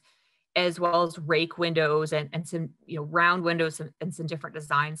windows as well as rake windows and some round windows and some different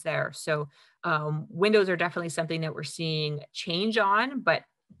designs there. So windows are definitely something that we're seeing change on, but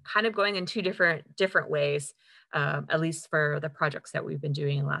kind of going in two different ways, at least for the projects that we've been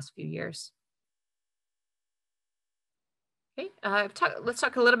doing in the last few years. Okay, let's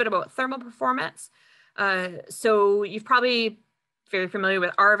talk a little bit about thermal performance. So you've probably very familiar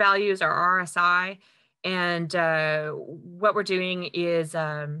with R values or RSI, and what we're doing is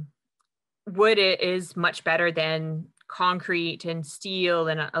wood is much better than concrete and steel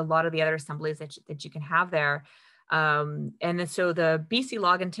and a lot of the other assemblies that you can have there. And then, so the BC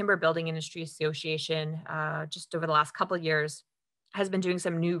Log and Timber Building Industry Association, just over the last couple of years, has been doing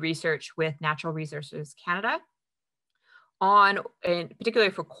some new research with Natural Resources Canada on, and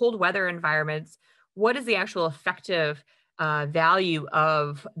particularly for cold weather environments, what is the actual effective value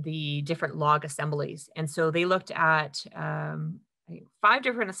of the different log assemblies. And so they looked at 5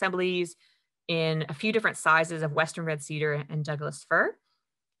 different assemblies in a few different sizes of Western Red Cedar and Douglas Fir.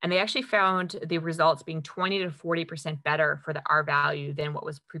 And they actually found the results being 20 to 40% better for the R value than what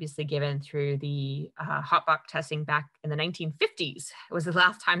was previously given through the hot box testing back in the 1950s. It was the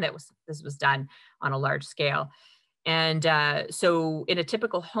last time that this was done on a large scale. And so in a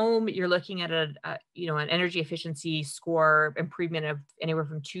typical home, you're looking at an energy efficiency score improvement of anywhere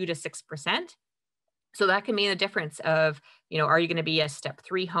from 2 to 6%. So that can mean a difference of, are you going to be a step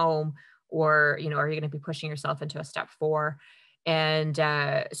 3 home, or, are you going to be pushing yourself into a step 4? And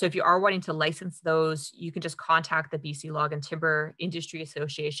so if you are wanting to license those, you can just contact the BC Log and Timber Industry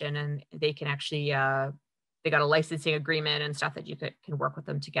Association, and they can actually, they got a licensing agreement and stuff that you can work with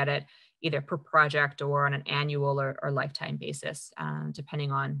them to get it either per project or on an annual or lifetime basis,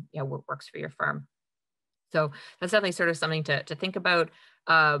 depending on what works for your firm. So that's definitely sort of something to think about.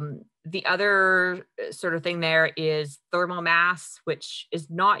 The other sort of thing there is thermal mass, which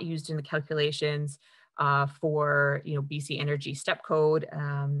is not used in the calculations for BC Energy Step Code.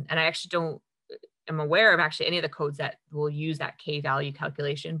 And I actually am aware of actually any of the codes that will use that K value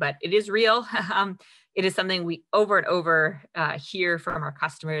calculation, but it is real. It is something we over and over hear from our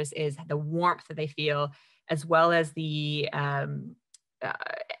customers, is the warmth that they feel, as well as the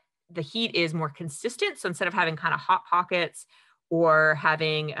heat is more consistent. So instead of having kind of hot pockets or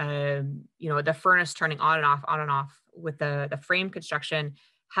having the furnace turning on and off with the frame construction,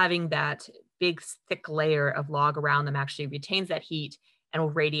 having that big thick layer of log around them actually retains that heat and will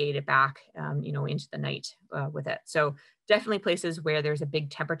radiate it back into the night with it. So definitely places where there's a big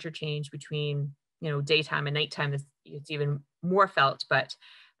temperature change between daytime and nighttime, it's even more felt. But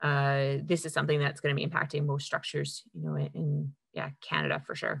this is something that's going to be impacting most structures in Canada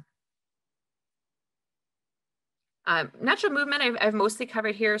for sure. Natural movement I've mostly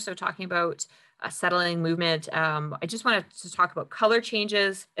covered here. So talking about settling movement, I just wanted to talk about color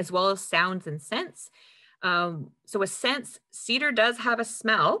changes as well as sounds and scents. So with scents, cedar does have a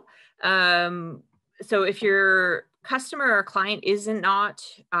smell. So if your customer or client isn't not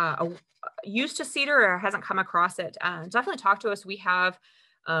used to cedar or hasn't come across it, definitely talk to us. We have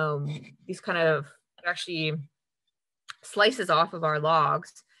these kind of actually slices off of our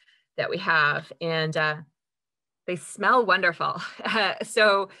logs that we have, and they smell wonderful.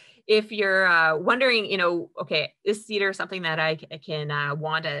 So if you're wondering, okay, is cedar something that I can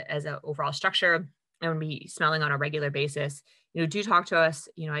want as an overall structure and be smelling on a regular basis, do talk to us.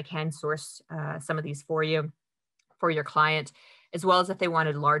 I can source some of these for you, for your client, as well as if they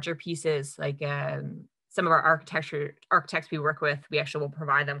wanted larger pieces, like some of our architects we work with, we actually will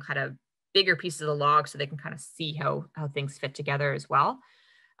provide them kind of bigger pieces of log so they can kind of see how things fit together as well.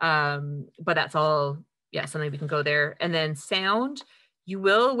 But that's all, something we can go there. And then sound, You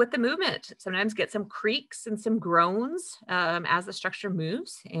will, with the movement, sometimes get some creaks and some groans as the structure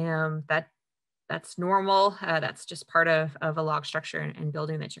moves, and that's normal. That's just part of a log structure and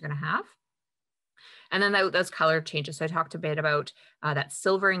building that you're going to have. And then those color changes. So I talked a bit about that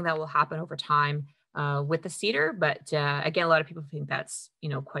silvering that will happen over time with the cedar, but again, a lot of people think that's, you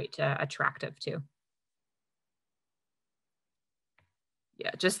know, quite attractive too.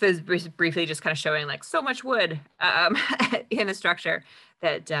 Yeah, just this briefly, just kind of showing like so much wood in the structure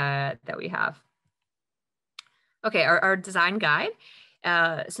that that we have. Okay, our design guide.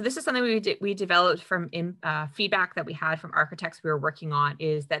 So this is something we developed from feedback that we had from architects we were working on,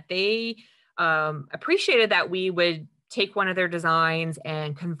 is that they appreciated that we would take one of their designs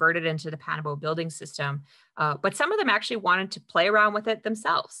and convert it into the Panabo building system. But some of them actually wanted to play around with it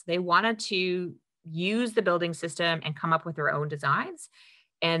themselves. They wanted to use the building system and come up with their own designs.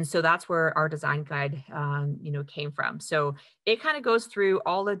 And so that's where our design guide, you know, came from. So it kind of goes through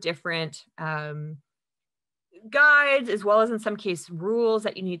all the different guides, as well as in some case rules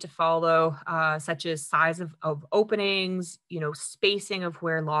that you need to follow, such as size of openings, you know, spacing of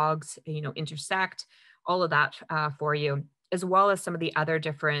where logs, you know, intersect, all of that for you, as well as some of the other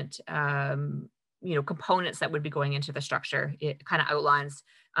different, you know, components that would be going into the structure. It kind of outlines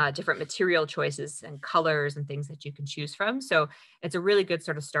different material choices and colors and things that you can choose from. So it's a really good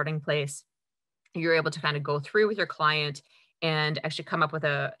sort of starting place. You're able to kind of go through with your client and actually come up with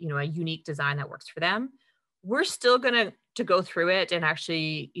a, you know, a unique design that works for them. We're still going to go through it and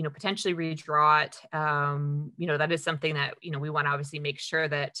actually, you know, potentially redraw it. You know, that is something that, you know, we want to obviously make sure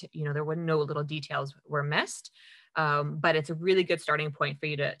that, you know, there were no little details were missed. But it's a really good starting point for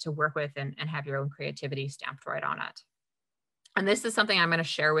you to work with and have your own creativity stamped right on it. And this is something I'm going to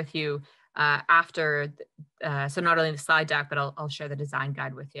share with you after. So not only the slide deck, but I'll share the design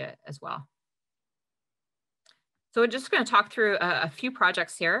guide with you as well. So we're just going to talk through a few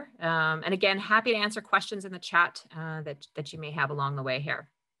projects here. And again, happy to answer questions in the chat that you may have along the way here.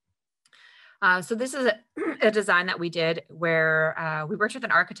 So this is a design that we did where we worked with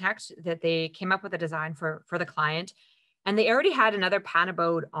an architect that they came up with a design for the client. And they already had another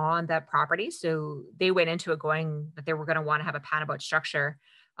panaboat on that property. So they went into it going that they were going to want to have a panaboat structure.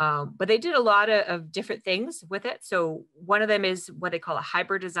 But they did a lot of different things with it. So one of them is what they call a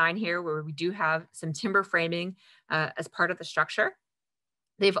hybrid design here, where we do have some timber framing as part of the structure.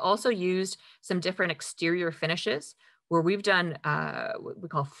 They've also used some different exterior finishes where we've done what we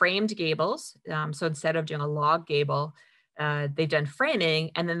call framed gables. So instead of doing a log gable, they've done framing,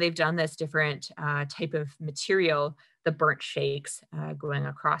 and then they've done this different type of material, the burnt shakes going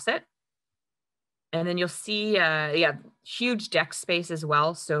across it. And then you'll see, yeah, huge deck space as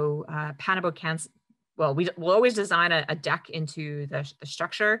well. So Panabo can, well, we'll always design a deck into the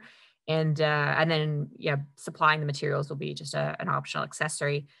structure, and then, yeah, supplying the materials will be just an optional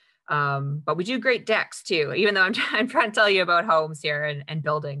accessory. But we do great decks too, even though I'm trying to tell you about homes here and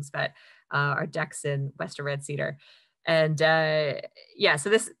buildings, but our decks in Western Red Cedar. And yeah, so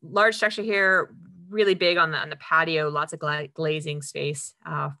this large structure here, really big on the patio, lots of glazing space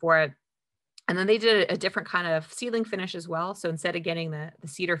for it. And then they did a different kind of ceiling finish as well. So instead of getting the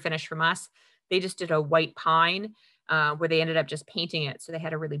cedar finish from us, they just did a white pine where they ended up just painting it. So they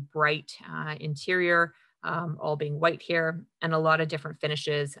had a really bright interior, all being white here, and a lot of different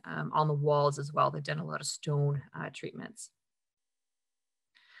finishes on the walls as well. They've done a lot of stone treatments.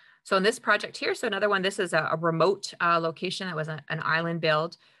 So in this project here, so another one, this is a remote location that was an island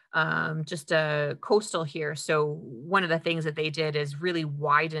build, just a coastal here. So one of the things that they did is really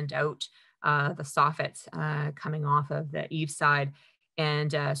widened out the soffits coming off of the eave side.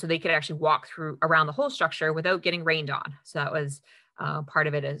 And so they could actually walk through around the whole structure without getting rained on. So that was part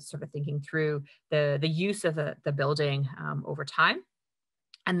of it, is sort of thinking through the use of the building over time.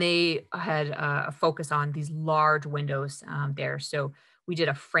 And they had a focus on these large windows there. So we did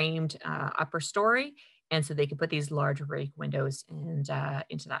a framed upper story. And so they could put these large rake windows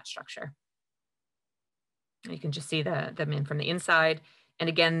into that structure. You can just see them in from the inside. And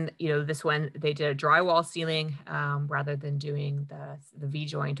again, you know, this one, they did a drywall ceiling rather than doing the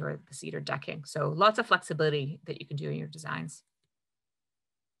V-joint or the cedar decking. So lots of flexibility that you can do in your designs.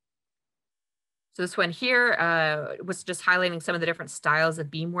 So this one here was just highlighting some of the different styles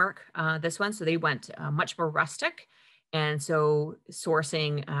of beamwork, this one. So they went much more rustic. And so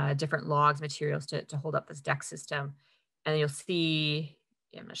sourcing different logs, materials to hold up this deck system. And you'll see,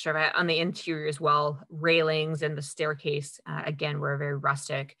 I'm not sure about on the interior as well, railings and the staircase, again, were very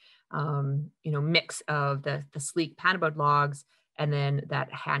rustic, you know, mix of the sleek panaboat logs and then that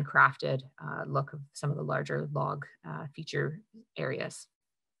handcrafted look of some of the larger log feature areas.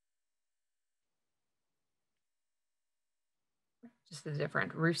 just the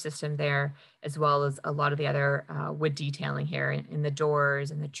different roof system there, as well as a lot of the other wood detailing here in the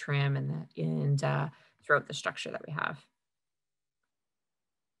doors and the trim and throughout the structure that we have.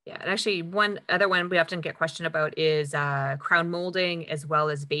 Yeah, and actually one other one we often get questioned about is crown molding as well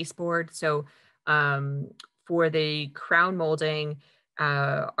as baseboard. So for the crown molding,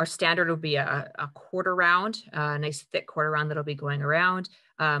 our standard will be a quarter round, a nice thick quarter round that'll be going around.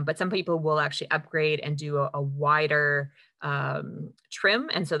 But some people will actually upgrade and do a wider trim.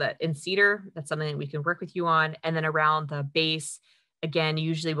 And so that in cedar, that's something that we can work with you on. And then around the base, again,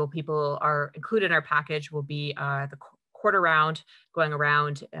 usually what people are included in our package will be the quarter round going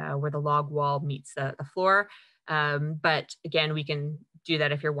around where the log wall meets the floor. But again, we can do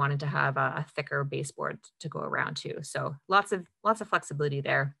that if you're wanting to have a thicker baseboard to go around too. So lots of flexibility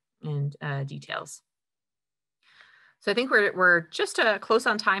there and details. So I think we're just close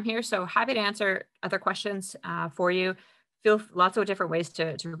on time here. So happy to answer other questions for you. Feel lots of different ways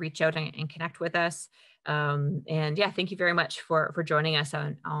to reach out and connect with us. And yeah, thank you very much for joining us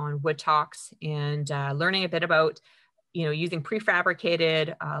on Wood Talks and learning a bit about using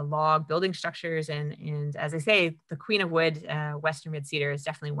prefabricated log building structures. And as I say, the Queen of Wood, Western Red Cedar, is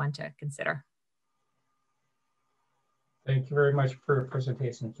definitely one to consider. Thank you very much for your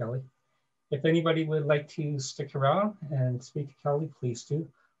presentation, Kelly. If anybody would like to stick around and speak to Kelly, please do.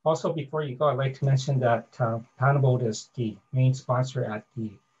 Also, before you go, I'd like to mention that Panabold is the main sponsor at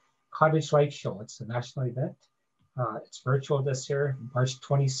the Cottage Life Show. It's a national event. It's virtual this year, March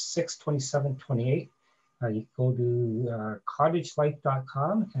 26, 27, 28. You go to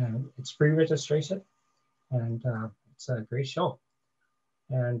cottagelife.com and it's free registration, and it's a great show.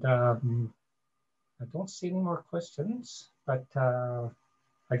 And I don't see any more questions, but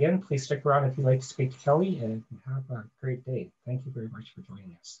again, please stick around if you'd like to speak to Kelly, and have a great day. Thank you very much for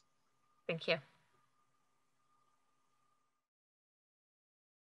joining us. Thank you.